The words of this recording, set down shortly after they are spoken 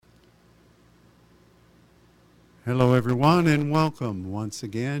Hello, everyone, and welcome once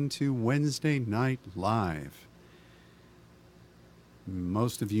again to Wednesday Night Live.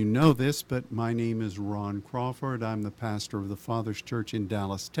 Most of you know this, but my name is Ron Crawford. I'm the pastor of the Father's Church in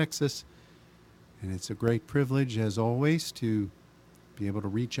Dallas, Texas, and it's a great privilege, as always, to be able to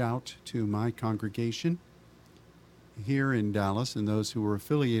reach out to my congregation here in Dallas and those who are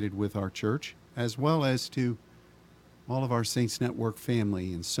affiliated with our church, as well as to all of our Saints Network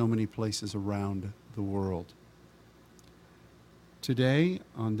family in so many places around the world. Today,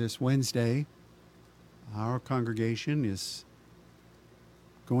 on this Wednesday, our congregation is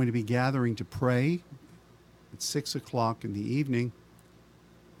going to be gathering to pray at 6 o'clock in the evening,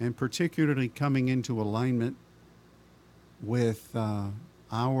 and particularly coming into alignment with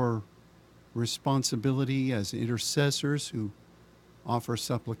our responsibility as intercessors who offer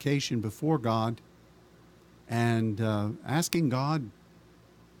supplication before God and asking God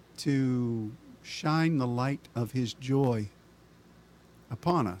to shine the light of His joy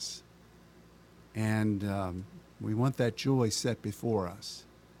upon us. And we want that joy set before us.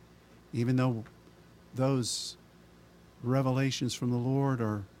 Even though those revelations from the Lord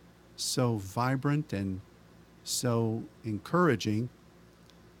are so vibrant and so encouraging,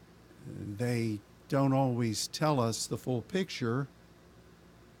 they don't always tell us the full picture.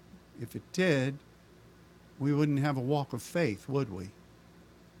 If it did, we wouldn't have a walk of faith, would we?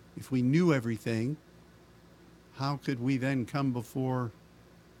 If we knew everything, how could we then come before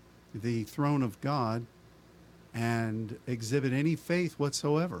the throne of God and exhibit any faith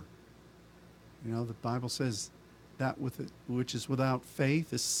whatsoever? You know, the Bible says that which is without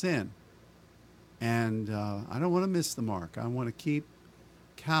faith is sin. And I don't want to miss the mark. I want to keep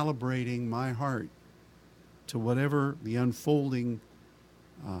calibrating my heart to whatever the unfolding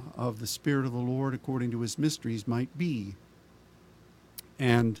of the Spirit of the Lord according to His mysteries might be.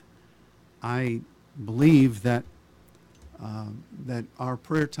 And I believe that that our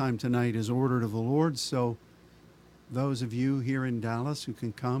prayer time tonight is ordered of the Lord. So those of you here in Dallas who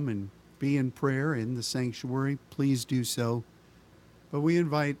can come and be in prayer in the sanctuary, please do so. But we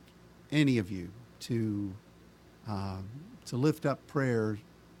invite any of you to lift up prayer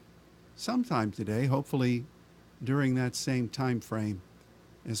sometime today, hopefully during that same time frame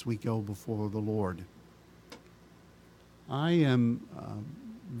as we go before the Lord. I am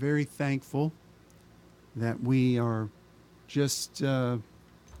very thankful that we are just a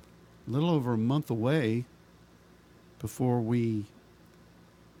little over a month away before we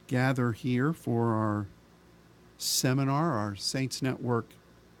gather here for our seminar, our Saints Network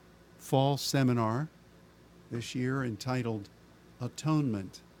fall seminar this year entitled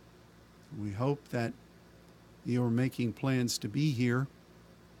Atonement. We hope that you're making plans to be here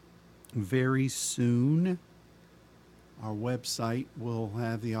very soon. Our website will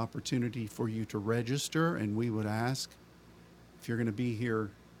have the opportunity for you to register, and we would ask if you're going to be here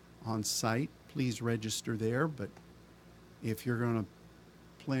on site, please register there. But if you're going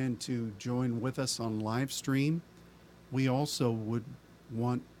to plan to join with us on live stream, we also would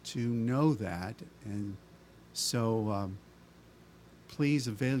want to know that. And so please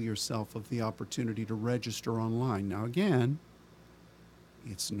avail yourself of the opportunity to register online. Now, again,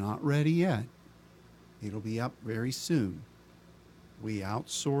 it's not ready yet. It'll be up very soon. We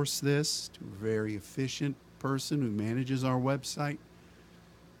outsource this to a very efficient person who manages our website.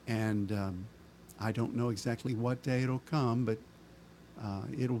 And I don't know exactly what day it'll come, but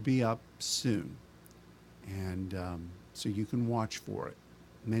it'll be up soon. And so you can watch for it.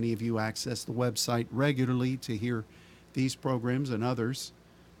 Many of you access the website regularly to hear these programs and others.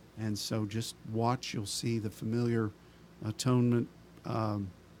 And so just watch. You'll see the familiar atonement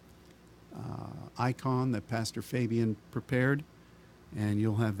icon that Pastor Fabian prepared, and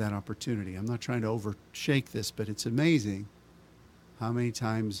you'll have that opportunity. I'm not trying to overshake this, but it's amazing how many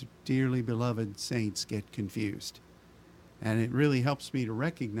times dearly beloved saints get confused. And it really helps me to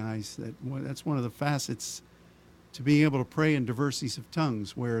recognize that that's one of the facets to being able to pray in diversities of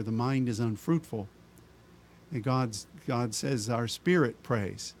tongues where the mind is unfruitful. And God says our spirit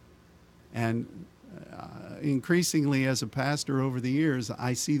prays. And increasingly as a pastor over the years,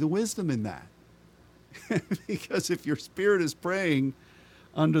 I see the wisdom in that. Because if your spirit is praying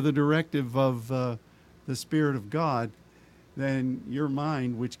under the directive of the Spirit of God, then your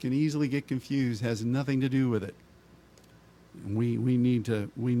mind, which can easily get confused, has nothing to do with it. And we need to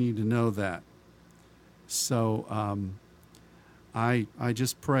know that. So I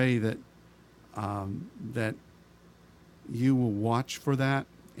just pray that that you will watch for that,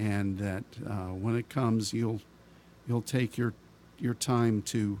 and that when it comes, you'll take your time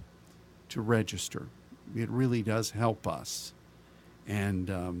to register. It really does help us.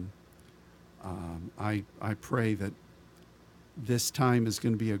 And I pray that this time is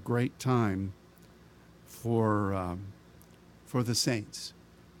going to be a great time for the saints.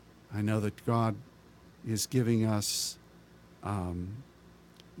 I know that God is giving us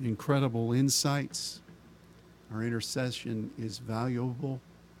incredible insights. Our intercession is valuable,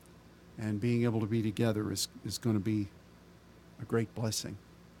 and being able to be together is going to be a great blessing.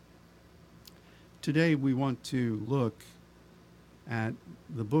 Today we want to look at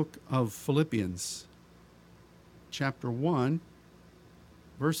the book of Philippians, chapter 1,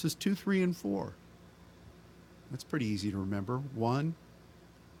 verses 2, 3, and 4. That's pretty easy to remember. 1,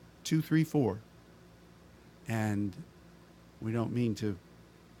 2, 3, 4. And we don't mean to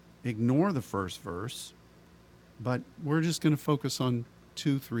ignore the first verse, but we're just going to focus on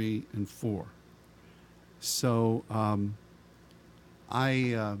 2, 3, and 4. So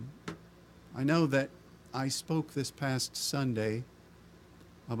I know that I spoke this past Sunday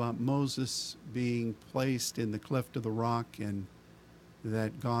about Moses being placed in the cleft of the rock, and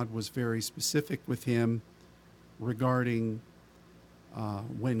that God was very specific with him regarding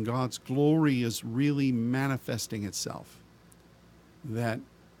when God's glory is really manifesting itself. That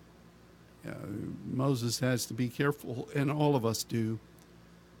Moses has to be careful, and all of us do,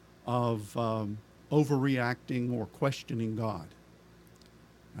 of overreacting or questioning God.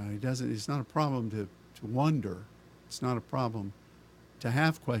 It's not a problem to wonder. It's not a problem to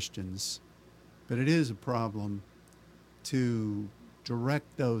have questions, but it is a problem to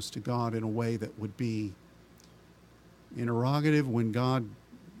direct those to God in a way that would be interrogative when God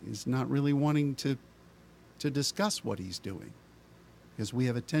is not really wanting to discuss what he's doing. Because we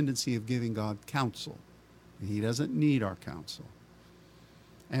have a tendency of giving God counsel. He doesn't need our counsel.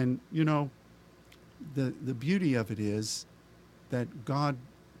 And, you know, the beauty of it is that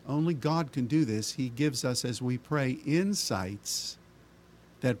only God can do this. He gives us, as we pray, insights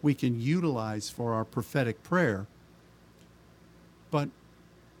that we can utilize for our prophetic prayer. But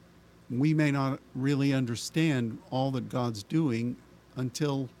we may not really understand all that God's doing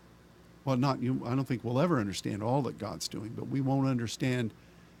until, I don't think we'll ever understand all that God's doing, but we won't understand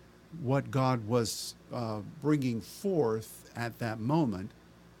what God was bringing forth at that moment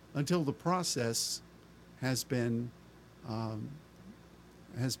until the process has been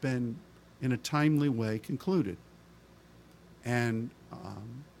in a timely way concluded. And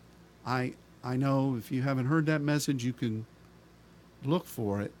I know if you haven't heard that message, you can look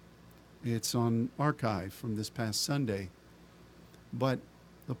for it. It's on archive from this past Sunday. But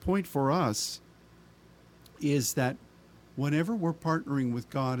the point for us is that whenever we're partnering with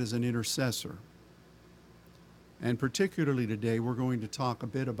God as an intercessor, and particularly today we're going to talk a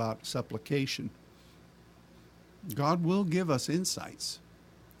bit about supplication, God will give us insights.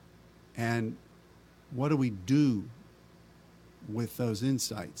 And what do we do with those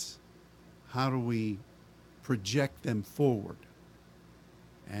insights? How do we project them forward?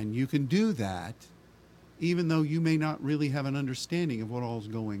 And you can do that even though you may not really have an understanding of what all's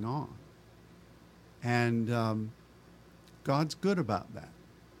going on. And God's good about that.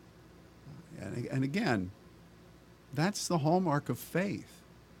 And again, that's the hallmark of faith.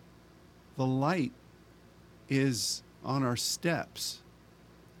 The light is on our steps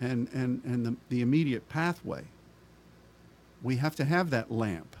and the immediate pathway. We have to have that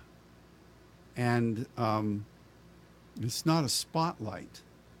lamp. And it's not a spotlight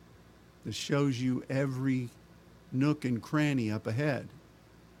that shows you every nook and cranny up ahead.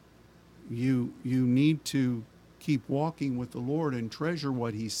 You need to keep walking with the Lord and treasure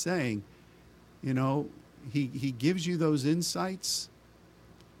what he's saying. You know, he gives you those insights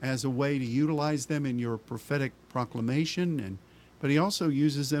as a way to utilize them in your prophetic proclamation, but he also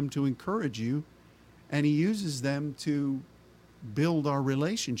uses them to encourage you, and he uses them to build our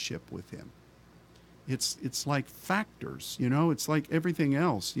relationship with him. It's like factors, you know, it's like everything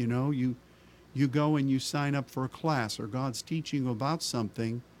else, you know, you go and you sign up for a class, or God's teaching you about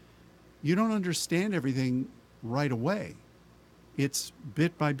something. You don't understand everything right away. It's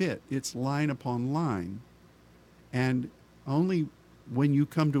bit by bit. It's line upon line. And only when you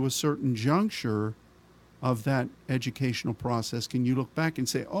come to a certain juncture of that educational process can you look back and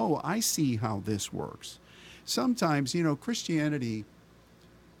say, oh, I see how this works. Sometimes, you know, Christianity,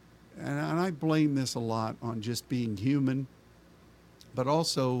 and I blame this a lot on just being human, but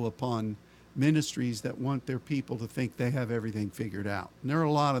also upon ministries that want their people to think they have everything figured out. And there are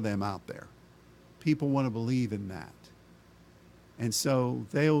a lot of them out there. People want to believe in that. And so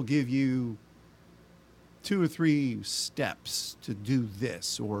they'll give you 2 or 3 steps to do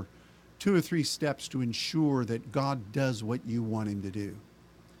this, or 2 or 3 steps to ensure that God does what you want him to do.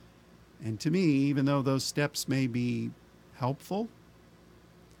 And to me, even though those steps may be helpful,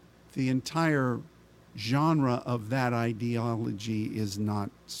 the entire genre of that ideology is not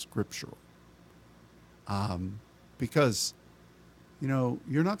scriptural. Because,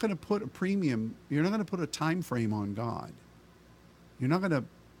 you're not going to put a premium, you're not going to put a time frame on God. You're not going to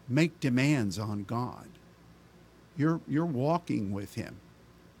make demands on God. You're walking with him.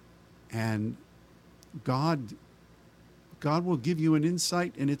 And God will give you an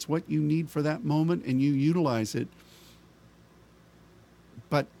insight, and it's what you need for that moment, and you utilize it.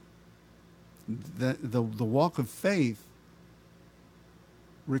 But the walk of faith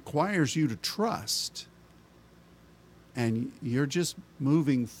requires you to trust, and you're just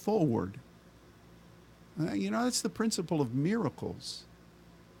moving forward. That's the principle of miracles.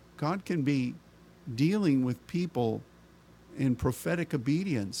 God can be dealing with people in prophetic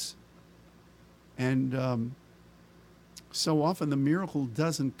obedience, and so often the miracle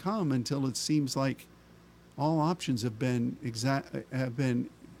doesn't come until it seems like all options have been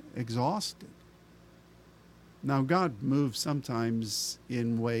exhausted. Now, God moves sometimes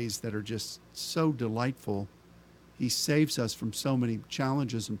in ways that are just so delightful. He saves us from so many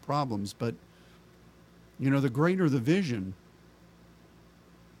challenges and problems. But, the greater the vision,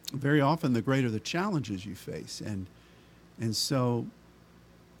 very often the greater the challenges you face. And so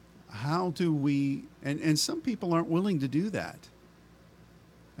how do we, and some people aren't willing to do that.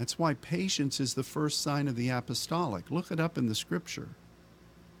 That's why patience is the first sign of the apostolic. Look it up in the scripture.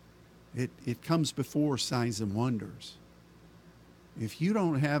 It comes before signs and wonders. If you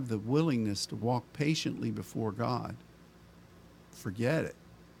don't have the willingness to walk patiently before God, forget it.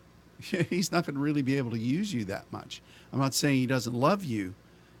 He's not going to really be able to use you that much. I'm not saying he doesn't love you.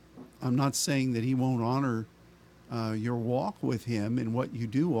 I'm not saying that he won't honor your walk with him and what you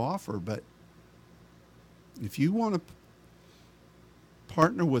do offer. But if you want to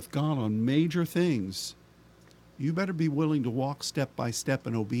partner with God on major things, you better be willing to walk step by step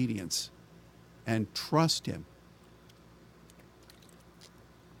in obedience and trust him.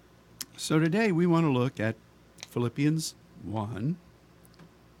 So today we want to look at Philippians 1,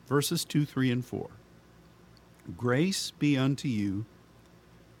 verses 2, 3, and 4. Grace be unto you,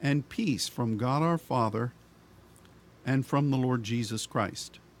 and peace from God our Father and from the Lord Jesus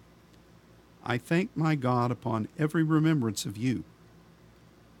Christ. I thank my God upon every remembrance of you,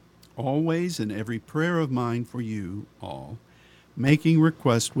 always in every prayer of mine for you all, making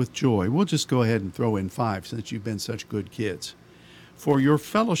request with joy. We'll just go ahead and throw in 5 since you've been such good kids. For your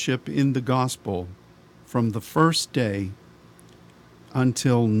fellowship in the gospel from the first day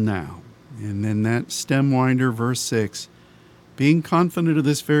until now. And then that stem winder, verse 6, being confident of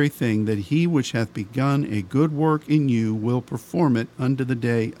this very thing, that he which hath begun a good work in you will perform it unto the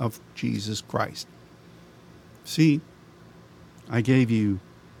day of Jesus Christ. See, I gave you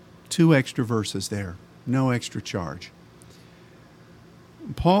 2 extra verses there, no extra charge.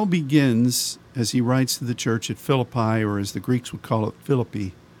 Paul begins, as he writes to the church at Philippi, or as the Greeks would call it,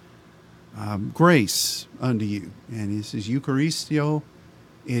 Philippi, grace unto you. And he says, Eucharistio,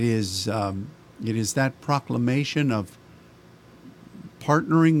 it is that proclamation of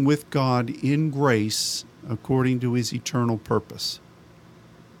partnering with God in grace according to his eternal purpose.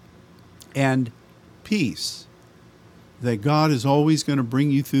 And peace, that God is always going to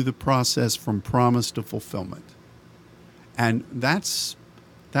bring you through the process from promise to fulfillment. And that's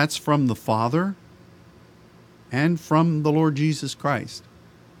from the Father and from the Lord Jesus Christ.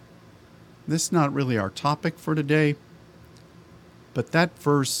 This is not really our topic for today, but that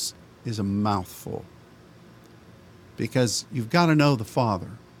verse is a mouthful, because you've got to know the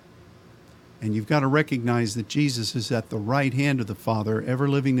Father, and you've got to recognize that Jesus is at the right hand of the Father, ever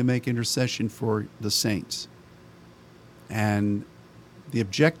living to make intercession for the saints. And the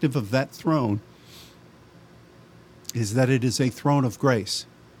objective of that throne is that it is a throne of grace.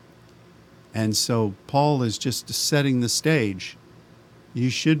 And so Paul is just setting the stage. You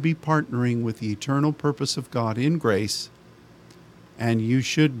should be partnering with the eternal purpose of God in grace, and you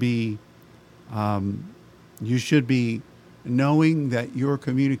should be knowing that your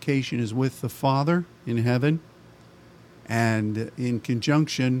communication is with the Father in heaven, and in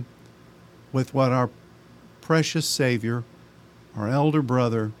conjunction with what our precious Savior, our elder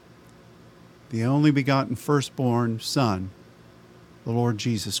brother, the only begotten firstborn Son, the Lord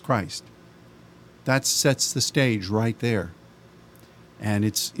Jesus Christ. That sets the stage right there. And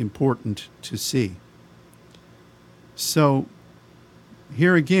it's important to see. So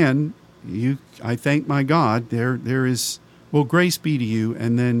here again, I thank my God. There is, grace be to you,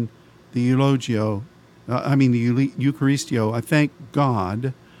 and then the Eucharistio. I thank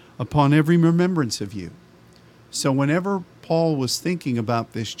God upon every remembrance of you. So whenever Paul was thinking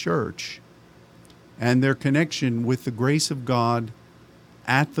about this church and their connection with the grace of God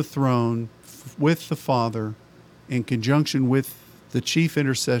at the throne with the Father in conjunction with the chief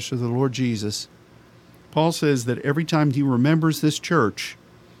intercessor, the Lord Jesus. Paul says that every time he remembers this church,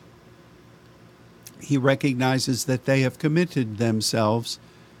 he recognizes that they have committed themselves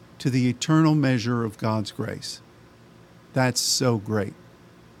to the eternal measure of God's grace. That's so great.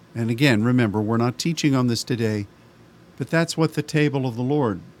 And again, remember, we're not teaching on this today, but that's what the table of the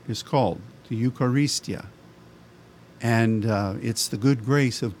Lord is called, the Eucharistia. And it's the good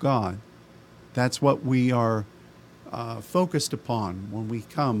grace of God. That's what we are focused upon when we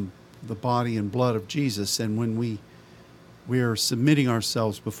come, the body and blood of Jesus, and when we are submitting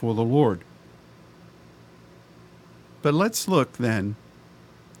ourselves before the Lord. But let's look then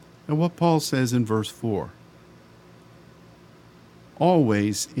at what Paul says in verse 4.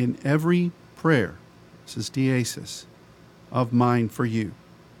 Always in every prayer, this is diesis, of mine for you.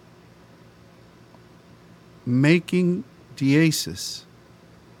 Making diesis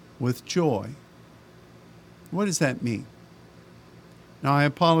with joy. What does that mean? Now, I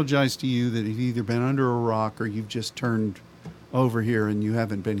apologize to you that you've either been under a rock or you've just turned over here and you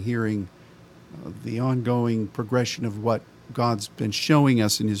haven't been hearing the ongoing progression of what God's been showing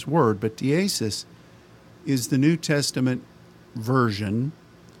us in His Word. But diesis is the New Testament version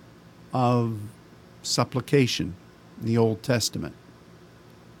of supplication in the Old Testament.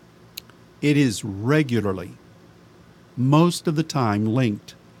 It is regularly, most of the time,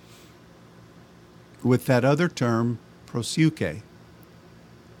 linked with that other term, proseuche.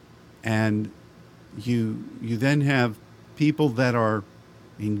 And you then have people that are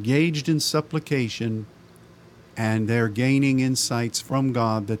engaged in supplication, and they're gaining insights from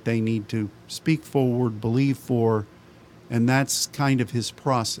God that they need to speak forward, believe for, and that's kind of his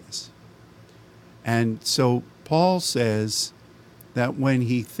process. And so Paul says that when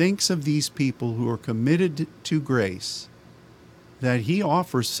he thinks of these people who are committed to grace, that he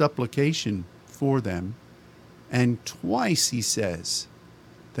offers supplication for them, and twice he says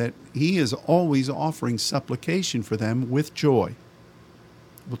that he is always offering supplication for them with joy.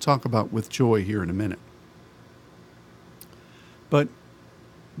 We'll talk about with joy here in a minute. But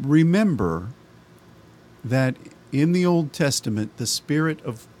remember that in the Old Testament, the spirit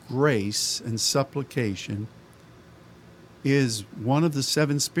of grace and supplication is one of the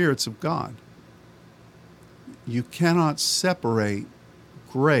seven spirits of God. You cannot separate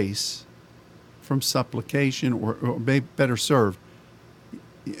grace from supplication, or better served,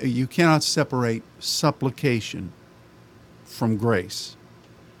 you cannot separate supplication from grace.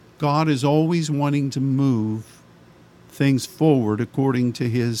 God is always wanting to move things forward according to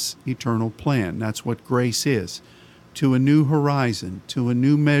His eternal plan. That's what grace is. To a new horizon, to a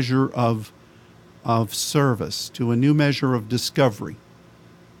new measure of service, to a new measure of discovery.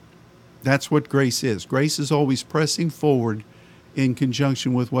 That's what grace is. Grace is always pressing forward in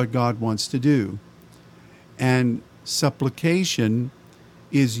conjunction with what God wants to do. And supplication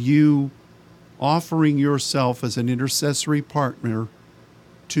is you offering yourself as an intercessory partner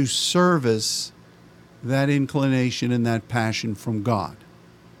to service that inclination and that passion from God.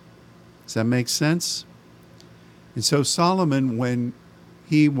 Does that make sense? And so Solomon, when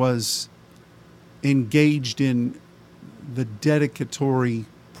he was engaged in the dedicatory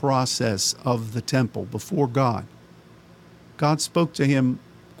process of the temple before God, God spoke to him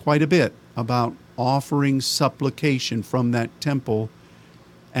quite a bit about offering supplication from that temple,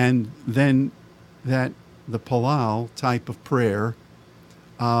 and then that the Palal type of prayer,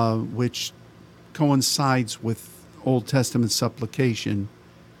 which coincides with Old Testament supplication,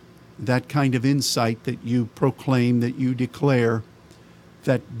 that kind of insight that you proclaim, that you declare,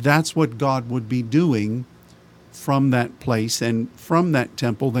 that's what God would be doing from that place, and from that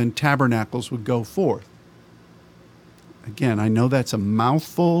temple, then tabernacles would go forth. Again, I know that's a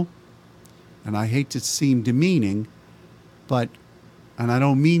mouthful, and I hate to seem demeaning, and I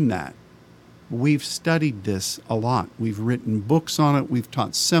don't mean that. We've studied this a lot. We've written books on it. We've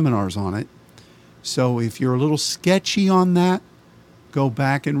taught seminars on it. So if you're a little sketchy on that, go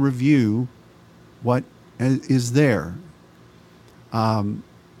back and review what is there.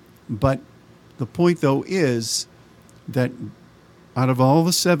 But the point, though, is that out of all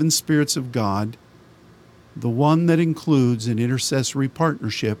the seven spirits of God, the one that includes an intercessory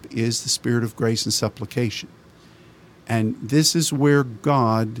partnership is the spirit of grace and supplication. And this is where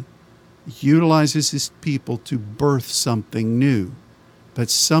God utilizes His people to birth something new, but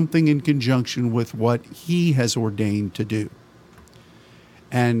something in conjunction with what He has ordained to do.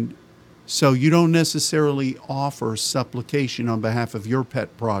 And so you don't necessarily offer supplication on behalf of your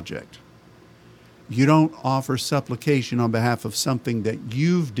pet project. You don't offer supplication on behalf of something that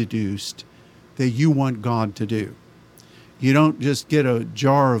you've deduced that you want God to do. You don't just get a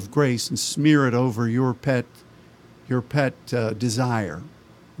jar of grace and smear it over your pet desire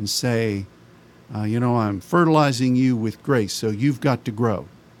and say, I'm fertilizing you with grace, so you've got to grow.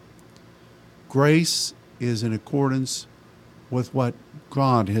 Grace is in accordance with what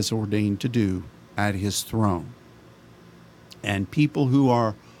God has ordained to do at his throne. And people who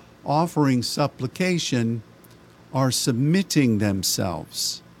are offering supplication are submitting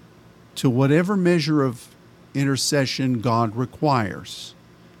themselves to whatever measure of intercession God requires.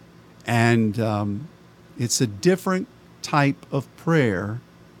 And it's a different type of prayer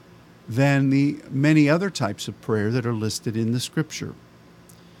than the many other types of prayer that are listed in the Scripture.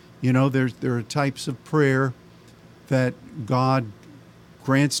 There are types of prayer that God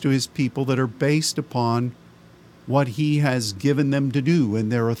grants to his people that are based upon what he has given them to do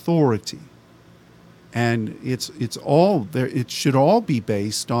and their authority. And it's all there. It should all be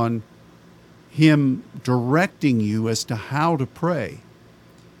based on him directing you as to how to pray.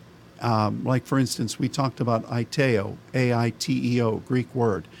 Like, for instance, we talked about aiteo, A-I-T-E-O, Greek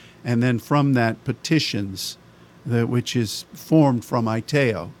word. And then from that, petitions, which is formed from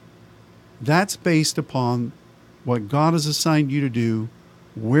aiteo. That's based upon what God has assigned you to do,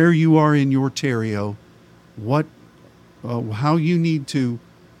 where you are in your terrio, how you need to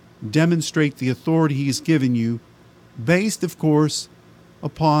demonstrate the authority he's given you, based, of course,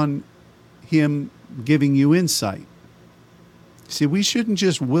 upon him giving you insight. See, we shouldn't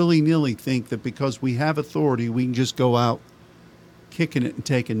just willy-nilly think that because we have authority, we can just go out kicking it and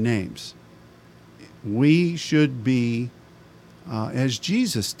taking names. We should be as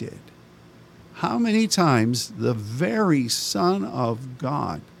Jesus did. How many times the very Son of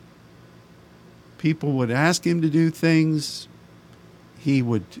God, people would ask him to do things, he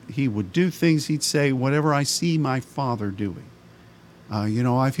would do things, he'd say, whatever I see my Father doing.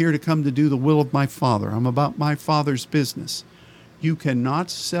 I'm here to come to do the will of my Father. I'm about my Father's business. You cannot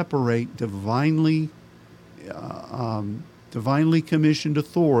separate divinely commissioned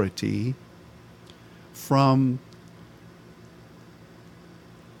authority from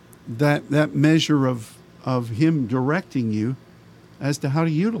that measure of him directing you as to how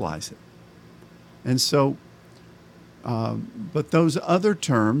to utilize it. And so, but those other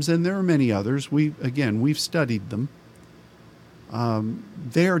terms, and there are many others, we've studied them.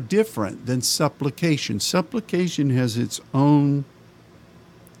 They are different than supplication. Supplication has its own.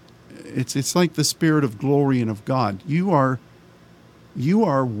 It's like the Spirit of glory and of God. You are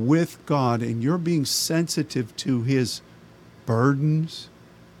with God, and you're being sensitive to his burdens.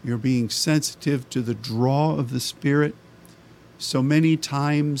 You're being sensitive to the draw of the Spirit. So many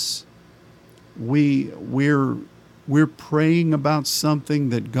times we're praying about something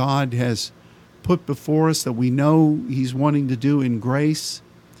that God has put before us that we know he's wanting to do in grace.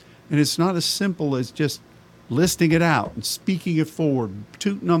 And it's not as simple as just listing it out and speaking it forward,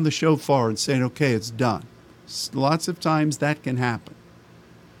 tooting on the shofar and saying, okay, it's done. Lots of times that can happen.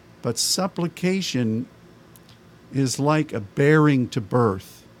 But supplication is like a bearing to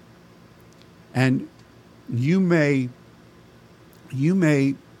birth. And you may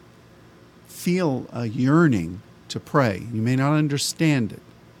feel a yearning to pray. You may not understand it.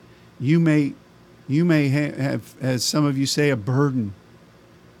 You may have, as some of you say, a burden.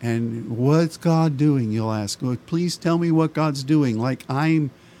 And what's God doing, you'll ask. Well, please tell me what God's doing, like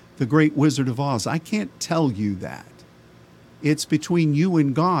I'm the great Wizard of Oz. I can't tell you that. It's between you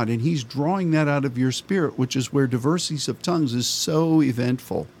and God, and he's drawing that out of your spirit, which is where diversities of tongues is so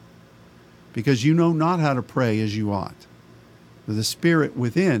eventful, because you know not how to pray as you ought. The Spirit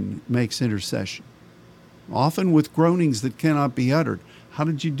within makes intercession, often with groanings that cannot be uttered. How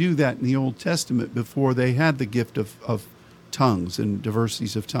did you do that in the Old Testament before they had the gift of tongues and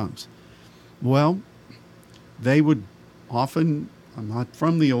diversities of tongues? Well, they would often, I'm not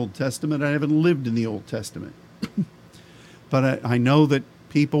from the Old Testament, I haven't lived in the Old Testament, but I know that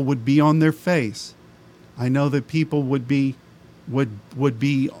people would be on their face. I know that people would be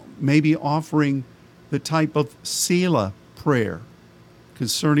maybe offering the type of Selah prayer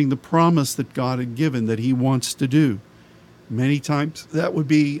concerning the promise that God had given that he wants to do. Many times that would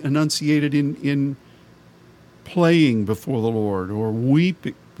be enunciated in playing before the Lord, or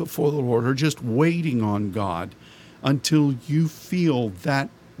weeping before the Lord, or just waiting on God until you feel that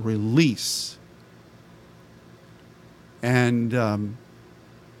release. And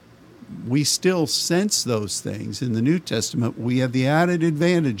we still sense those things in the New Testament. We have the added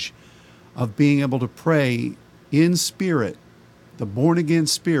advantage of being able to pray in spirit, the born-again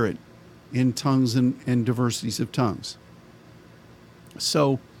spirit, in tongues and diversities of tongues.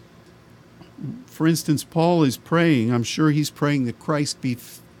 So, for instance, Paul is praying, I'm sure he's praying that Christ be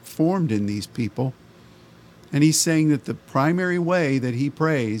formed in these people. And he's saying that the primary way that he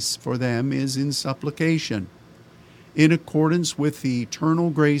prays for them is in supplication, in accordance with the eternal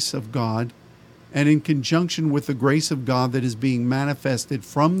grace of God and in conjunction with the grace of God that is being manifested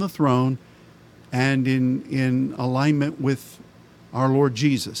from the throne and in alignment with our Lord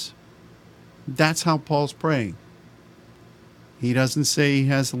Jesus. That's how Paul's praying. He doesn't say he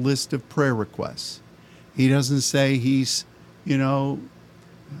has a list of prayer requests. He doesn't say he's,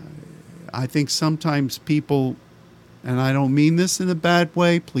 I think sometimes people, and I don't mean this in a bad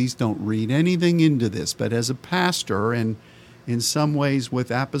way, please don't read anything into this, but as a pastor and in some ways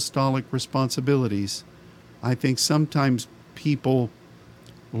with apostolic responsibilities, I think sometimes people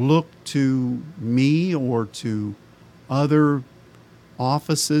look to me or to other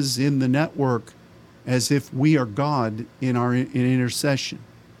offices in the network as if we are God in intercession.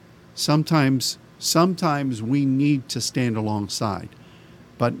 Sometimes we need to stand alongside,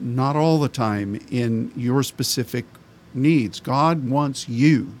 but not all the time in your specific needs. God wants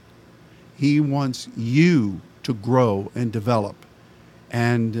you. He wants you to grow and develop.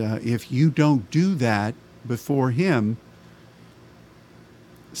 And if you don't do that before Him,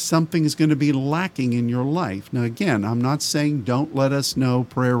 something is going to be lacking in your life. Now, again, I'm not saying don't let us know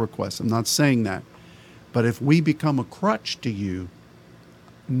prayer requests. I'm not saying that. But if we become a crutch to you,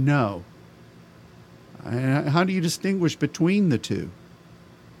 no. How do you distinguish between the two?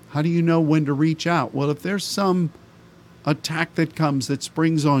 How do you know when to reach out? Well, if there's some attack that comes that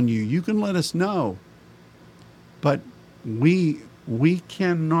springs on you, you can let us know. But we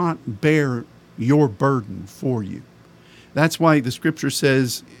cannot bear your burden for you. That's why the scripture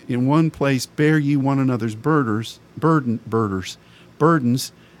says in one place, bear ye one another's burdens.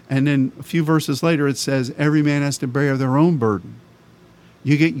 And then a few verses later it says, every man has to bear their own burden.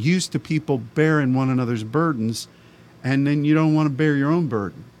 You get used to people bearing one another's burdens, and then you don't want to bear your own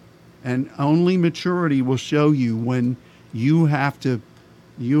burden. And only maturity will show you when you have to,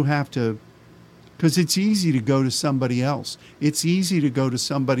 because it's easy to go to somebody else. It's easy to go to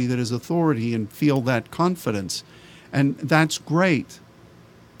somebody that has authority and feel that confidence. And that's great.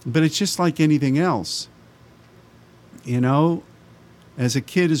 But it's just like anything else. As a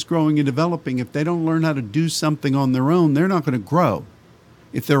kid is growing and developing, if they don't learn how to do something on their own, they're not going to grow.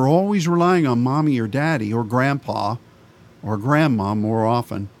 If they're always relying on mommy or daddy or grandpa or grandma more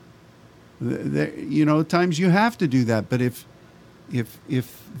often, at times you have to do that. But if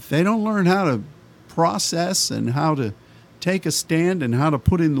they don't learn how to process and how to take a stand and how to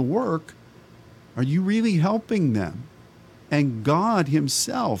put in the work, are you really helping them? And God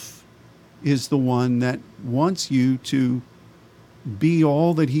Himself is the one that wants you to be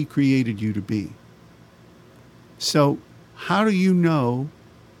all that He created you to be. So how do you know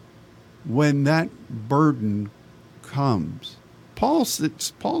when that burden comes? Paul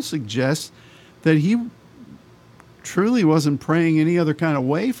suggests that he truly wasn't praying any other kind of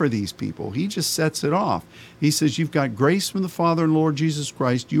way for these people. He just sets it off. He says, you've got grace from the Father and Lord Jesus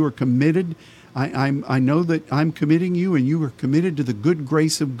Christ. You are committed. I know that I'm committing you, and you are committed to the good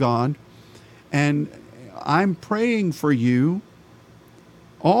grace of God. And I'm praying for you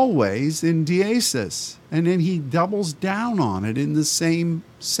always in diesis. And then he doubles down on it in the same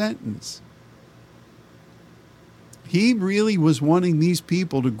sentence. He really was wanting these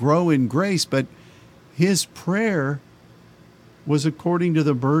people to grow in grace, but his prayer was according to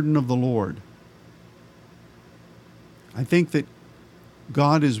the burden of the Lord. I think that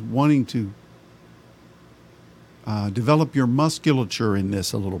God is wanting to develop your musculature in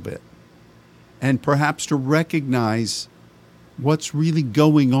this a little bit, and perhaps to recognize what's really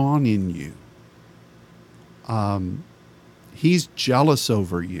going on in you. He's jealous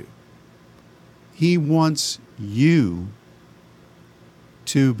over you. He wants you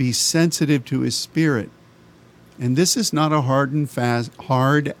to be sensitive to His Spirit. And this is not a hard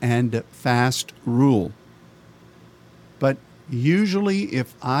and fast rule. But usually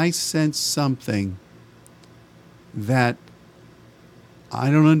if I sense something that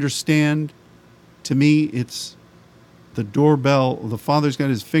I don't understand, to me it's the doorbell. The Father's got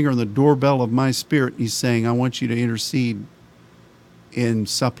His finger on the doorbell of my spirit. He's saying, I want you to intercede in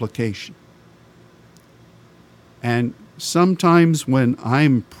supplication. And sometimes when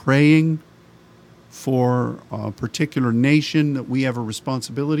I'm praying for a particular nation that we have a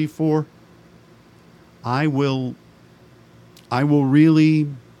responsibility for, I'll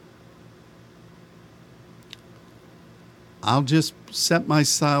just set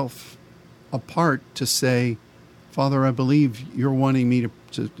myself apart to say, Father, I believe you're wanting me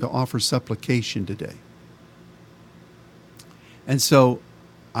to offer supplication today. And so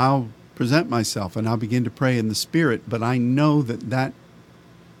I'll present myself and I'll begin to pray in the Spirit, but I know that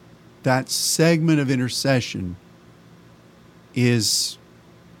that segment of intercession is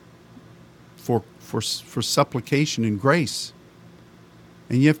for supplication and grace.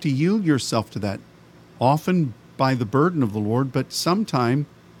 And you have to yield yourself to that, often by the burden of the Lord, but sometime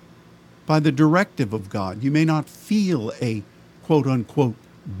by the directive of God. You may not feel a quote-unquote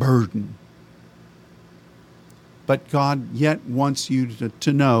burden, but God yet wants you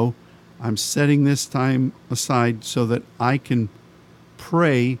to know, I'm setting this time aside so that I can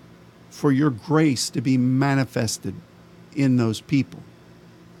pray for your grace to be manifested in those people.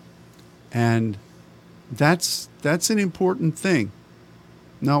 And that's an important thing.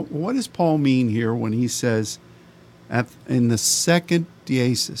 Now, what does Paul mean here when he says in the second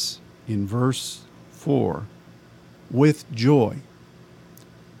diesis, in verse 4, with joy?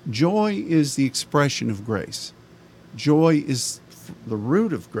 Joy is the expression of grace. Joy is the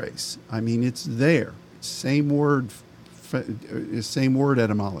root of grace. I mean, it's there. Same word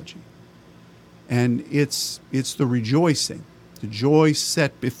etymology. And it's the rejoicing, the joy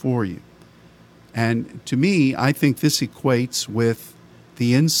set before you. And to me, I think this equates with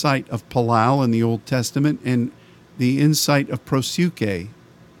the insight of Palal in the Old Testament and the insight of proseuche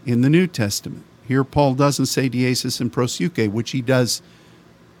in the New Testament. Here, Paul doesn't say diesis and proseuche, which he does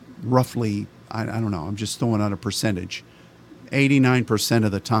roughly, I don't know, I'm just throwing out a percentage, 89%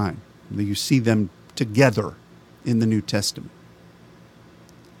 of the time. You see them together in the New Testament.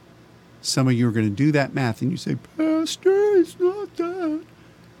 Some of you are going to do that math and you say, Pastor, it's not that.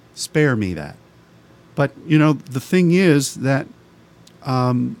 Spare me that. But, the thing is that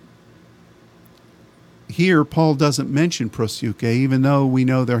here Paul doesn't mention proseuche, even though we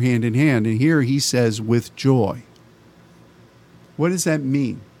know they're hand in hand. And here he says, with joy. What does that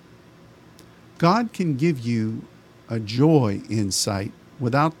mean? God can give you a joy insight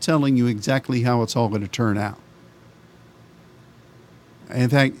without telling you exactly how it's all going to turn out. In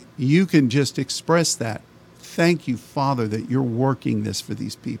fact, you can just express that. Thank you, Father, that you're working this for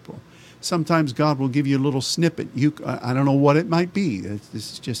these people. Sometimes God will give you a little snippet. I don't know what it might be.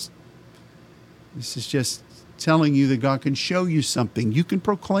 This is just telling you that God can show you something. You can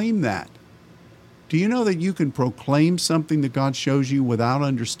proclaim that. Do you know that you can proclaim something that God shows you without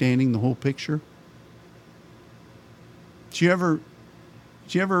understanding the whole picture? Do you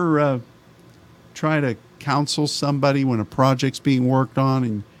ever try to counsel somebody when a project's being worked on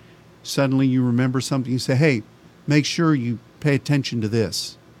and suddenly you remember something? You say, hey, make sure you pay attention to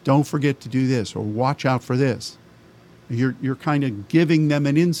this. Don't forget to do this, or watch out for this. You're kind of giving them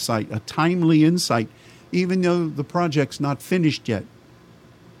an insight, a timely insight, even though the project's not finished yet.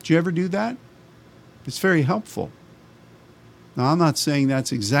 Do you ever do that? It's very helpful. Now, I'm not saying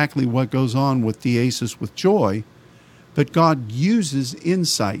that's exactly what goes on with diesis with joy, but God uses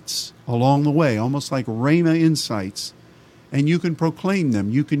insights along the way, almost like rhema insights, and you can proclaim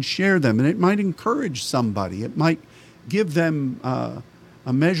them, you can share them, and it might encourage somebody. It might give them a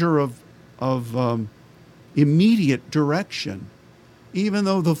measure of immediate direction, even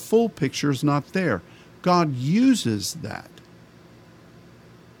though the full picture is not there. God uses that.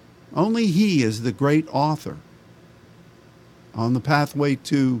 Only He is the great author on the pathway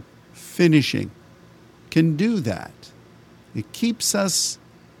to finishing, can do that. It keeps us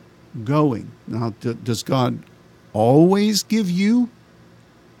going. Now, does God always give you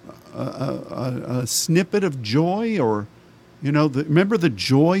a snippet of joy? Or, remember the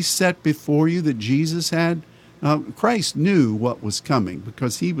joy set before you that Jesus had? Now, Christ knew what was coming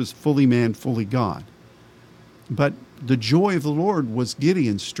because He was fully man, fully God. But the joy of the Lord was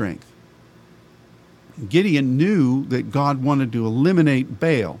Gideon's strength. Gideon knew that God wanted to eliminate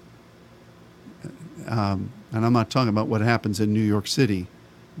Baal. And I'm not talking about what happens in New York City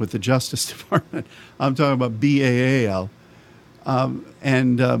with the Justice Department. I'm talking about Baal.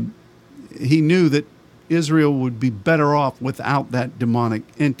 He knew that Israel would be better off without that demonic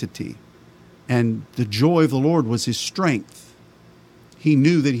entity. And the joy of the Lord was his strength. He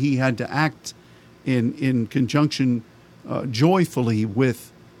knew that he had to act in conjunction joyfully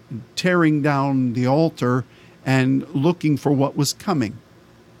with tearing down the altar and looking for what was coming.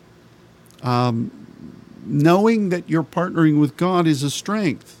 Knowing that you're partnering with God is a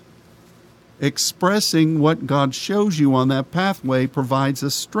strength. Expressing what God shows you on that pathway provides a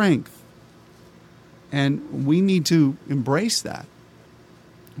strength. And we need to embrace that.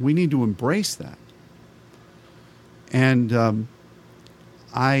 We need to embrace that. And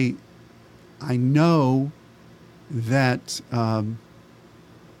I know that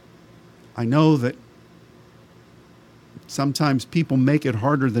sometimes people make it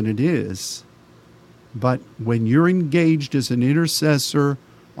harder than it is. But when you're engaged as an intercessor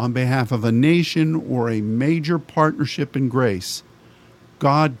on behalf of a nation or a major partnership in grace,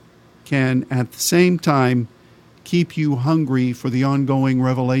 God can at the same time keep you hungry for the ongoing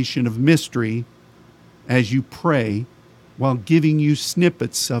revelation of mystery as you pray, while giving you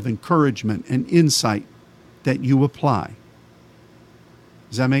snippets of encouragement and insight that you apply.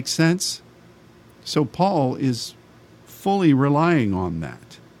 Does that make sense? So Paul is fully relying on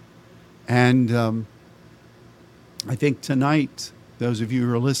that. And I think tonight, those of you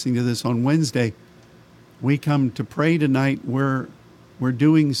who are listening to this on Wednesday, we come to pray tonight. We're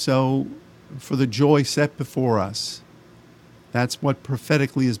doing so for the joy set before us. That's what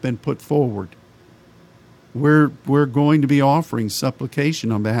prophetically has been put forward. We're going to be offering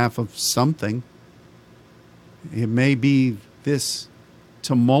supplication on behalf of something. It may be this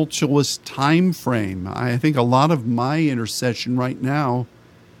tumultuous time frame. I think a lot of my intercession right now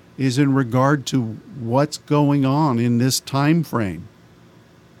is in regard to what's going on in this time frame.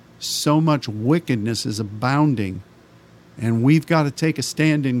 So much wickedness is abounding, and we've got to take a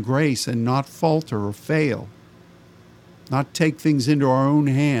stand in grace and not falter or fail, not take things into our own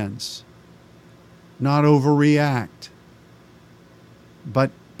hands, not overreact,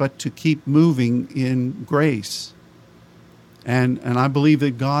 but to keep moving in grace. And I believe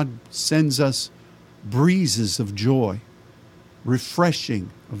that God sends us breezes of joy, refreshing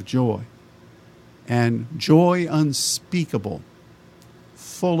of joy, and joy unspeakable,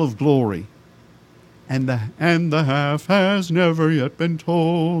 full of glory. And the half has never yet been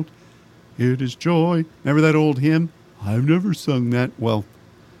told. It is joy. Remember that old hymn? I've never sung that. Well,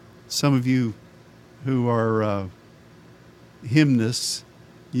 some of you who are hymnists,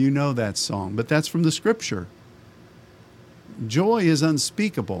 you know that song, but that's from the Scripture. Joy is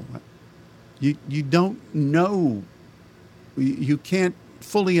unspeakable. You don't know, you can't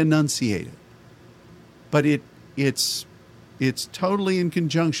fully enunciate it, but it's totally in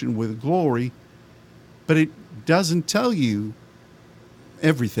conjunction with glory, but it doesn't tell you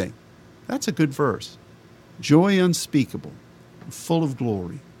everything. That's a good verse. Joy unspeakable, full of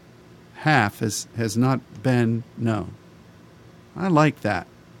glory. Half has not been known. I like that.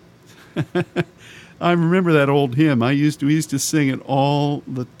 I remember that old hymn. We used to sing it all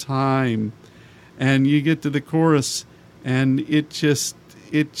the time. And you get to the chorus, and it just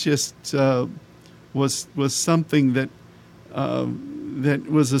was something that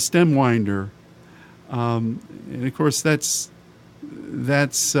was a stem winder. And of course that's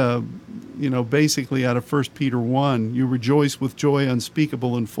basically out of 1 Peter 1. You rejoice with joy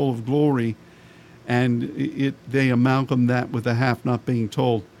unspeakable and full of glory, and they amalgam that with the half not being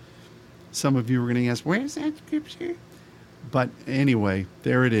told. Some of you are going to ask, where's that scripture? But anyway,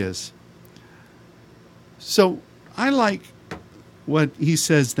 there it is. So I like what he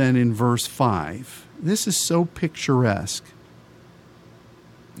says then in verse 5. This is so picturesque.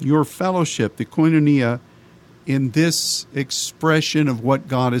 Your fellowship, the koinonia, in this expression of what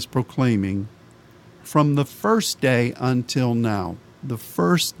God is proclaiming from the first day until now. The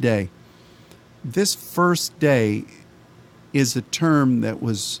first day. This first day is a term that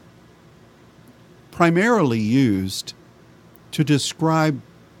was primarily used to describe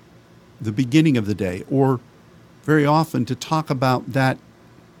the beginning of the day, or very often to talk about that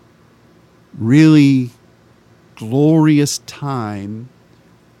really glorious time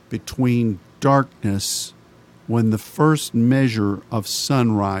between darkness, when the first measure of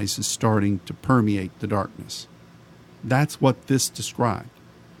sunrise is starting to permeate the darkness. That's what this described.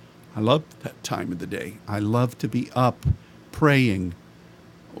 I love that time of the day. I love to be up praying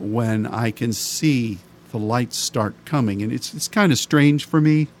when I can see the lights start coming. And it's kind of strange for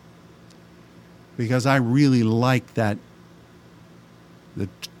me, because I really like that, the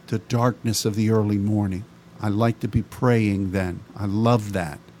darkness of the early morning. I like to be praying then. I love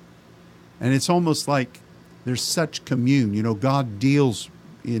that. And it's almost like there's such commune. You know, God deals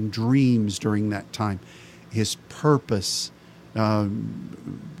in dreams during that time. His purpose,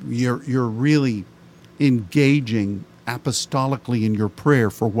 you're really engaging apostolically in your prayer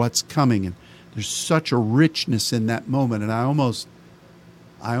for what's coming. And there's such a richness in that moment. And I almost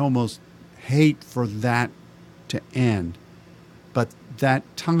hate for that to end. But that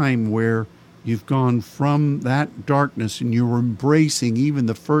time where you've gone from that darkness and you're embracing even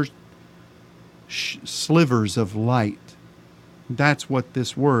the first slivers of light, that's what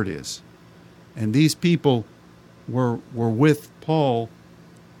this word is. And these people were with Paul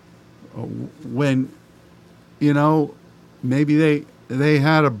when, maybe they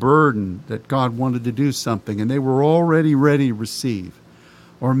had a burden that God wanted to do something, and they were already ready to receive.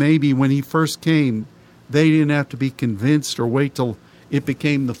 Or maybe when he first came, they didn't have to be convinced or wait till it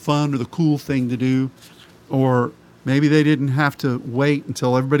became the fun or the cool thing to do. Or maybe they didn't have to wait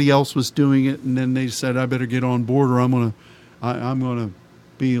until everybody else was doing it, and then they said, I better get on board, or I'm gonna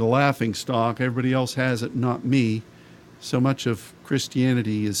be the laughing stock. Everybody else has it, not me. So much of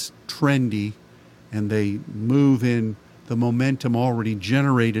Christianity is trendy, and they move in the momentum already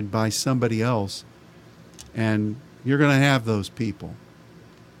generated by somebody else. And you're going to have those people.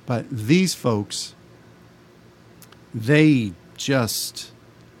 But these folks, they just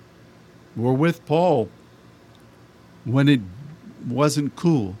were with Paul when it wasn't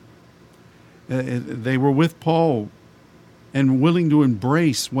cool. They were with Paul and willing to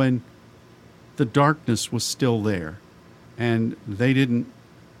embrace when the darkness was still there. And they didn't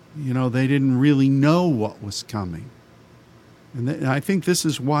really know what was coming. And I think this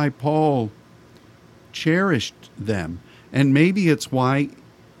is why Paul cherished them. And maybe it's why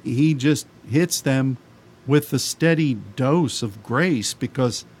he just hits them with the steady dose of grace,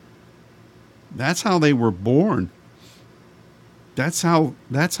 because that's how they were born. That's how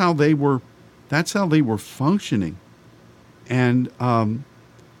they were functioning. And their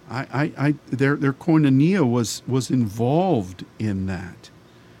koinonia was involved in that.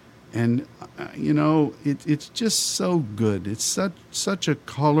 And it's just so good. It's such a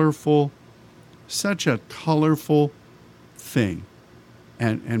colorful thing.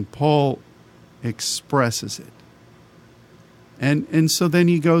 And Paul expresses it. And so then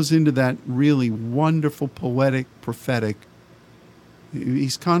he goes into that really wonderful, poetic, prophetic.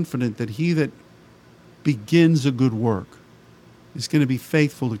 He's confident that he that begins a good work is going to be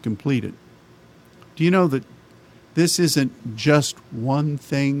faithful to complete it. Do you know that this isn't just one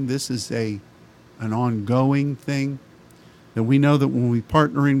thing? This is an ongoing thing. That we know that when we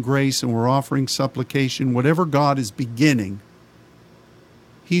partner in grace and we're offering supplication, whatever God is beginning,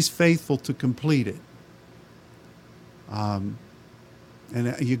 He's faithful to complete it. And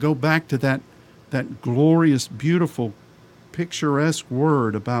you go back to that glorious, beautiful, picturesque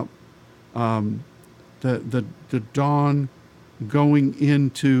word about the dawn going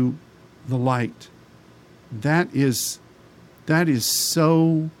into the light. That is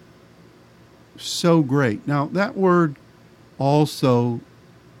so great. Now, that word also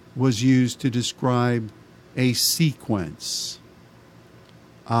was used to describe a sequence.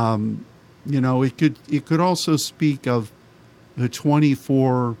 It could also speak of the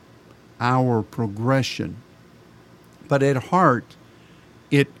 24-hour progression. But at heart,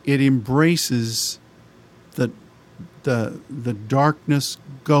 it embraces the darkness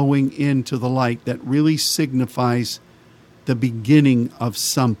going into the light that really signifies the beginning of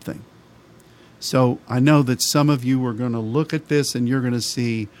something. So I know that some of you are going to look at this and you're going to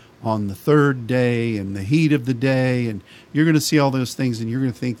see on the third day and the heat of the day, and you're going to see all those things, and you're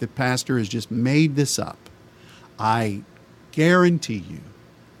going to think that Pastor has just made this up. I guarantee you,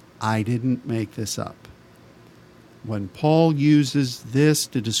 I didn't make this up. When Paul uses this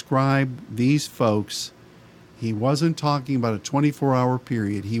to describe these folks, he wasn't talking about a 24-hour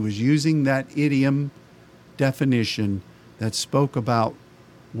period. He was using that idiom definition that spoke about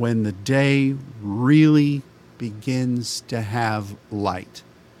when the day really begins to have light.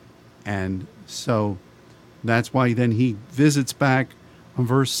 And so that's why then he visits back on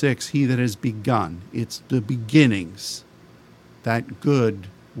verse 6, he that has begun. It's the beginnings, that good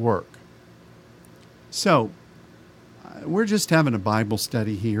work. So we're just having a Bible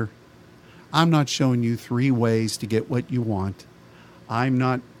study here. I'm not showing you 3 ways to get what you want. I'm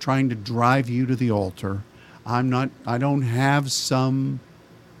not trying to drive you to the altar. I don't have some,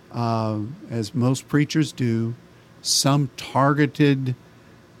 as most preachers do, some targeted,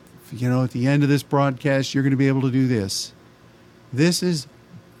 at the end of this broadcast, you're going to be able to do this. This is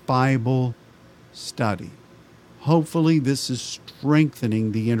Bible study. Hopefully this is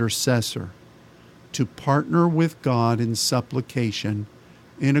strengthening the intercessor to partner with God in supplication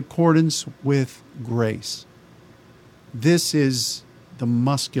in accordance with grace. This is the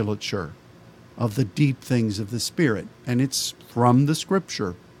musculature of the deep things of the Spirit, and it's from the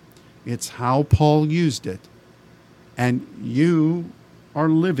Scripture. It's how Paul used it, and you are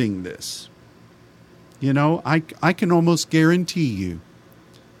living this. I can almost guarantee you,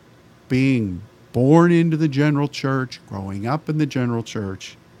 being born into the general church, growing up in the general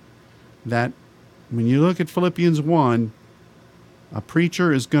church, that when you look at Philippians 1, a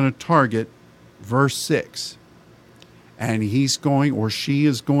preacher is going to target verse 6. And he's going, or she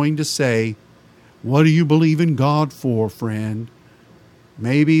is going to say, what do you believe in God for, friend?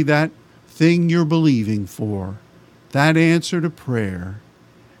 Maybe that thing you're believing for, that answer to prayer,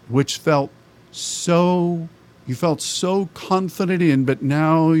 which you felt so confident in, but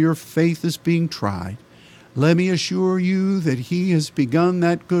now your faith is being tried. Let me assure you that He has begun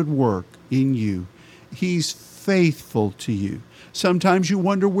that good work in you. He's faithful to you. Sometimes you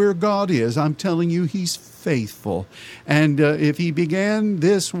wonder where God is. I'm telling you, He's faithful. And if He began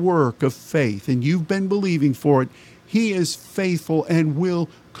this work of faith and you've been believing for it, He is faithful and will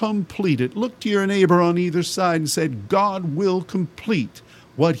complete it. Look to your neighbor on either side and say, God will complete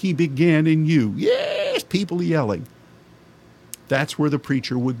what He began in you. Yes, people yelling. That's where the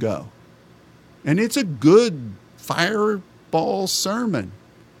preacher would go. And it's a good fireball sermon.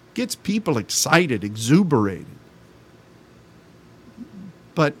 Gets people excited, exuberated.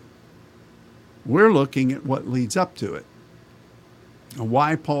 But we're looking at what leads up to it. And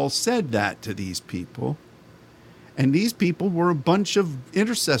why Paul said that to these people. And these people were a bunch of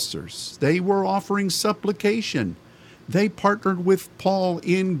intercessors. They were offering supplication. They partnered with Paul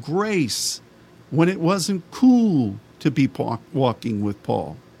in grace when it wasn't cool to be walking with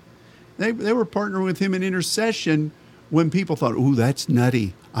Paul. They were partnering with him in intercession when people thought, ooh, that's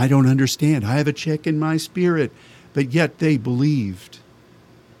nutty. I don't understand. I have a check in my spirit. But yet they believed.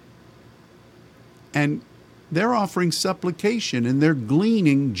 And they're offering supplication and they're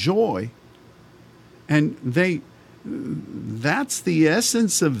gleaning joy. And that's the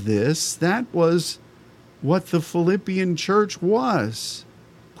essence of this. That was what the Philippian church was,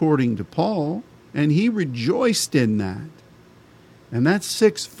 according to Paul. And he rejoiced in that. And that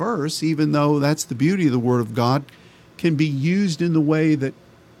 6th verse, even though that's the beauty of the Word of God, can be used in the way that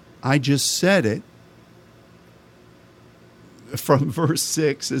I just said it, from verse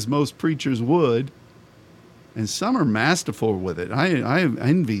 6, as most preachers would. And some are masterful with it. I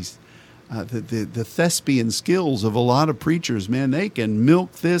envy the thespian skills of a lot of preachers. Man, they can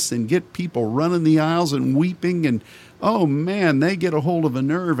milk this and get people running the aisles and weeping. And, oh, man, they get a hold of a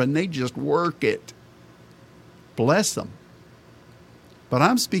nerve and they just work it. Bless them. But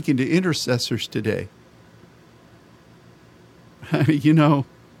I'm speaking to intercessors today. You know,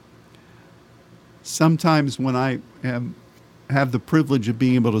 sometimes when I have the privilege of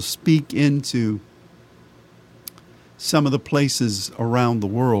being able to speak into some of the places around the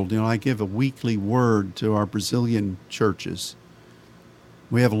world, you know, I give a weekly word to our Brazilian churches.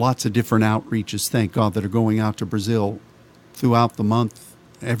 We have lots of different outreaches, thank God, that are going out to Brazil throughout the month,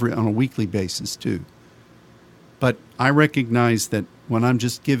 on a weekly basis too. But I recognize that when I'm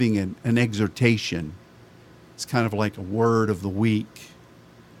just giving an exhortation, it's kind of like a word of the week.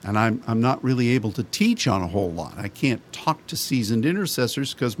 And I'm not really able to teach on a whole lot. I can't talk to seasoned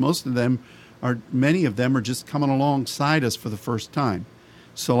intercessors because many of them are just coming alongside us for the first time.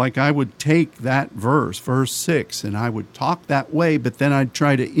 So like I would take that verse 6, and I would talk that way, but then I'd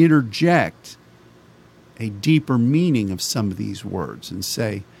try to interject a deeper meaning of some of these words and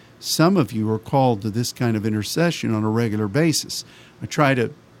say, some of you are called to this kind of intercession on a regular basis. I try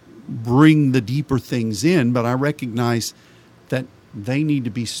to bring the deeper things in, but I recognize that they need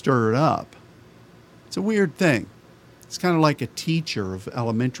to be stirred up. It's a weird thing. It's kind of like a teacher of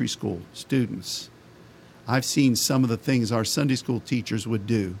elementary school students. I've seen some of the things our Sunday school teachers would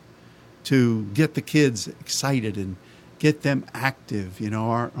do to get the kids excited and get them active. You know,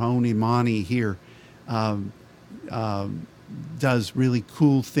 our own Imani here does really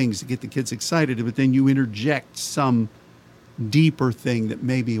cool things to get the kids excited, but then you interject some deeper thing that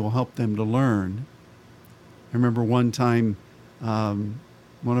maybe will help them to learn. I remember one time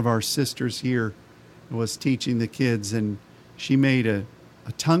one of our sisters here was teaching the kids, and she made a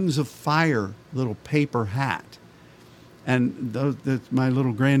tongues of fire little paper hat. And my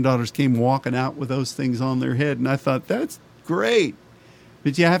little granddaughters came walking out with those things on their head, and I thought, that's great.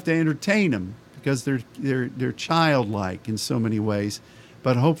 But you have to entertain them because they're childlike in so many ways.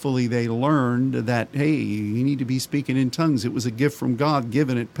 But hopefully they learned that, hey, you need to be speaking in tongues. It was a gift from God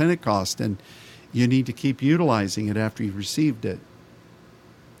given at Pentecost, and you need to keep utilizing it after you've received it.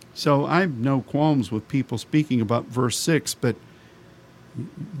 So I have no qualms with people speaking about verse 6, but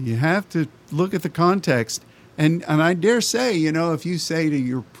you have to look at the context. And I dare say, you know, if you say to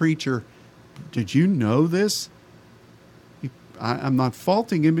your preacher, did you know this? I'm not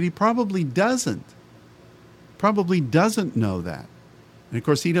faulting him, but he probably doesn't. Probably doesn't know that. And of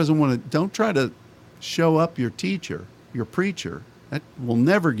course, he doesn't want to, don't try to show up your teacher, your preacher. That will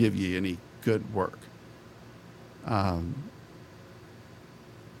never give you any good work.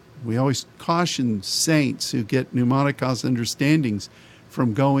 We always caution saints who get pneumaticos understandings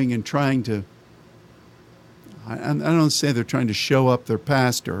from going and trying to, I don't say they're trying to show up their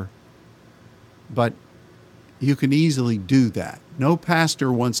pastor, but you can easily do that. No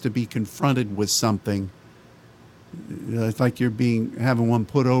pastor wants to be confronted with something. It's like you're having one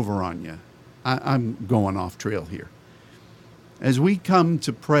put over on you. I'm going off trail here. As we come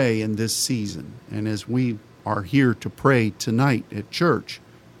to pray in this season, and as we are here to pray tonight at church,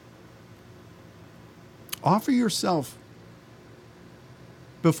 Offer yourself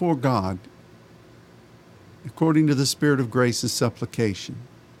before God according to the Spirit of grace and supplication.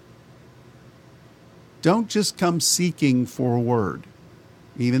 Don't just come seeking for a word,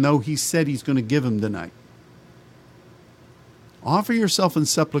 even though he said he's going to give them tonight. Offer yourself in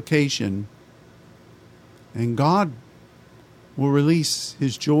supplication, and God will release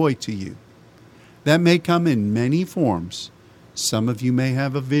his joy to you. That may come in many forms. Some of you may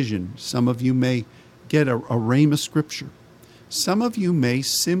have a vision. Some of you may get a rhema scripture. Some of you may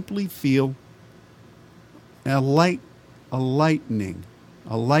simply feel a lighting,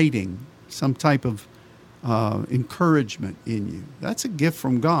 some type of encouragement in you. That's a gift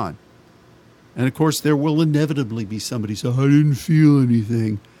from God. And of course, there will inevitably be somebody say, I didn't feel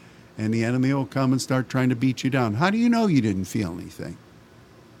anything. And the enemy will come and start trying to beat you down. How do you know you didn't feel anything?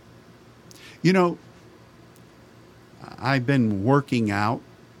 You know, I've been working out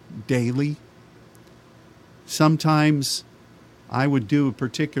daily. Sometimes I would do a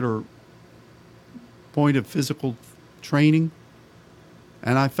particular point of physical training,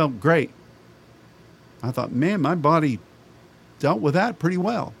 and I felt great. I thought, man, my body dealt with that pretty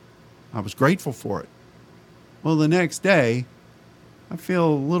well. I was grateful for it. Well, the next day, I feel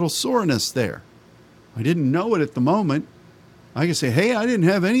a little soreness there. I didn't know it at the moment. I could say, hey, I didn't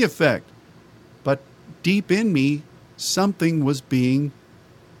have any effect. But deep in me, something was being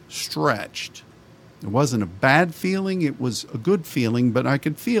stretched. It wasn't a bad feeling. It was a good feeling, but I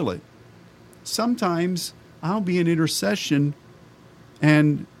could feel it. Sometimes I'll be in intercession,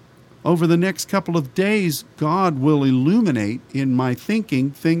 and over the next couple of days, God will illuminate in my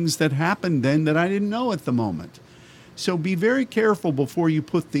thinking things that happened then that I didn't know at the moment. So be very careful before you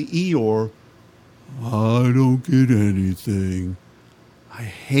put the Eeyore, I don't get anything. I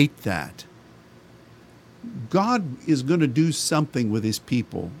hate that. God is going to do something with his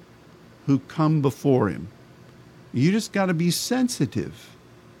people who come before him. You just got to be sensitive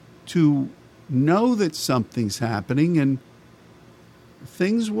to know that something's happening, and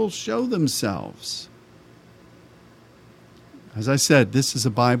things will show themselves. As I said, this is a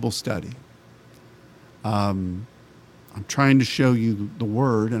Bible study. I'm trying to show you the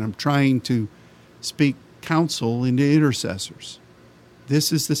word, and I'm trying to speak counsel into intercessors.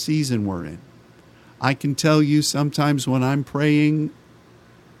 This is the season we're in. I can tell you sometimes when I'm praying,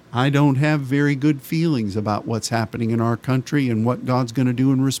 I don't have very good feelings about what's happening in our country and what God's going to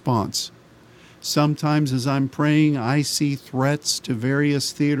do in response. Sometimes as I'm praying, I see threats to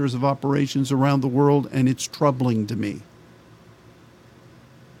various theaters of operations around the world, and it's troubling to me.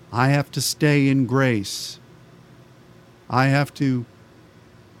 I have to stay in grace. I have to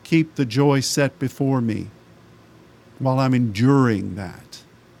keep the joy set before me while I'm enduring that.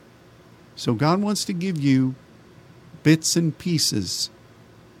 So God wants to give you bits and pieces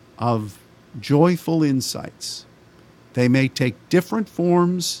of joyful insights. They may take different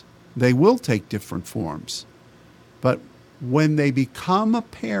forms. They will take different forms. But when they become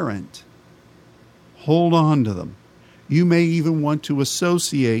apparent, hold on to them. You may even want to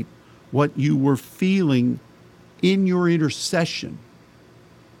associate what you were feeling in your intercession,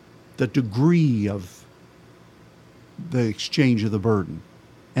 the degree of the exchange of the burden,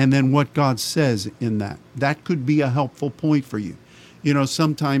 and then what God says in that. That could be a helpful point for you. You know,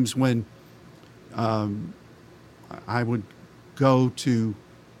 sometimes when I would go to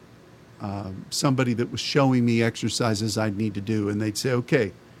somebody that was showing me exercises I'd need to do, and they'd say,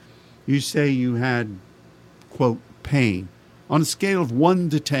 okay, you say you had, quote, pain. On a scale of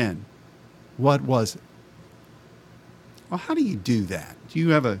 1 to 10, what was it? Well, how do you do that? Do you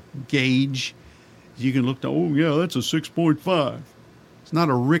have a gauge? You can look to, oh, yeah, that's a 6.5. It's not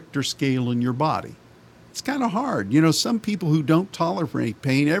a Richter scale in your body. It's kind of hard. You know, some people who don't tolerate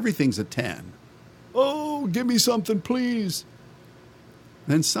pain, everything's a 10. Oh, give me something, please.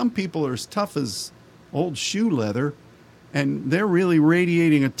 Then some people are as tough as old shoe leather, and they're really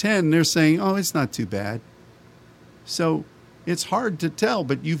radiating a 10. They're saying, oh, it's not too bad. So it's hard to tell,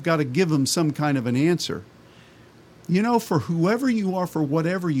 but you've got to give them some kind of an answer. You know, for whoever you are, for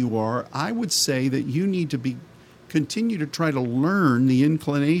whatever you are, I would say that you need to continue to try to learn the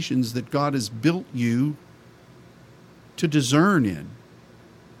inclinations that God has built you to discern in.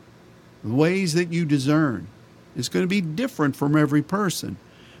 The ways that you discern. It's going to be different from every person.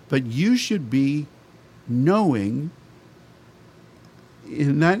 But you should be knowing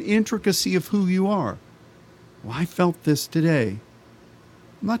in that intricacy of who you are. Well, I felt this today.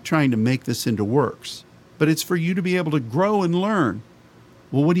 I'm not trying to make this into works, but it's for you to be able to grow and learn.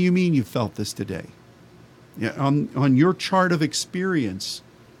 Well, what do you mean you felt this today? Yeah, on your chart of experience,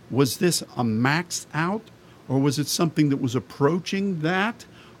 was this a max out, or was it something that was approaching that,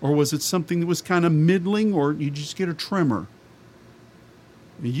 Or was it something that was kind of middling, or you just get a tremor?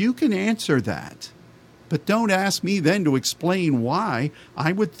 You can answer that. But don't ask me then to explain why.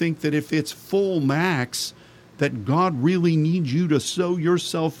 I would think that if it's full max, that God really needs you to sow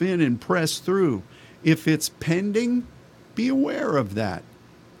yourself in and press through. If it's pending, be aware of that.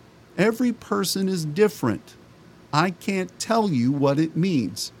 Every person is different. I can't tell you what it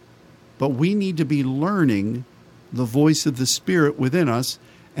means. But we need to be learning the voice of the Spirit within us,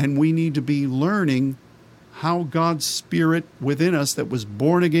 and we need to be learning how God's Spirit within us that was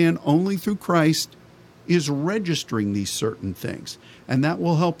born again only through Christ is registering these certain things. And that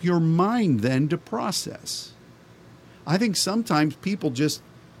will help your mind then to process. I think sometimes people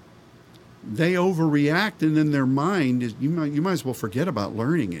they overreact, and in their mind, you might as well forget about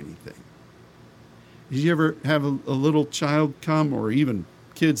learning anything. Did you ever have a little child come, or even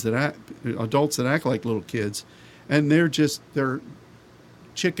adults that act like little kids, and they're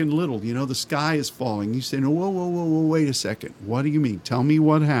Chicken Little, the sky is falling. You say, no, whoa, wait a second. What do you mean? Tell me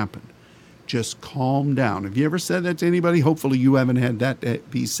what happened. Just calm down. Have you ever said that to anybody? Hopefully you haven't had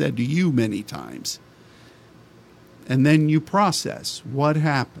that be said to you many times. And then you process. What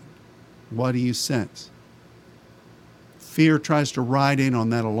happened? What do you sense? Fear tries to ride in on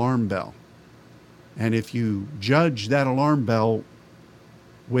that alarm bell. And if you judge that alarm bell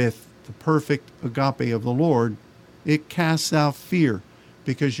with the perfect agape of the Lord, it casts out fear,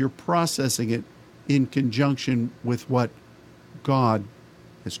 because you're processing it in conjunction with what God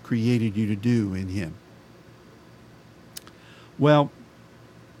has created you to do in Him. Well,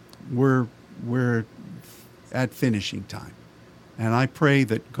 we're at finishing time. And I pray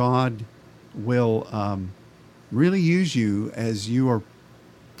that God will really use you as you are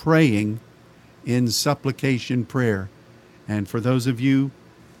praying in supplication prayer. And for those of you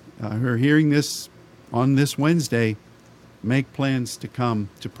who are hearing this on this Wednesday, make plans to come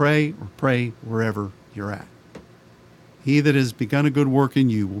to pray, or pray wherever you're at. He that has begun a good work in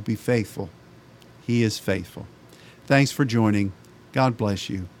you will be faithful. He is faithful. Thanks for joining. God bless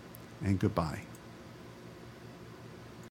you, and goodbye.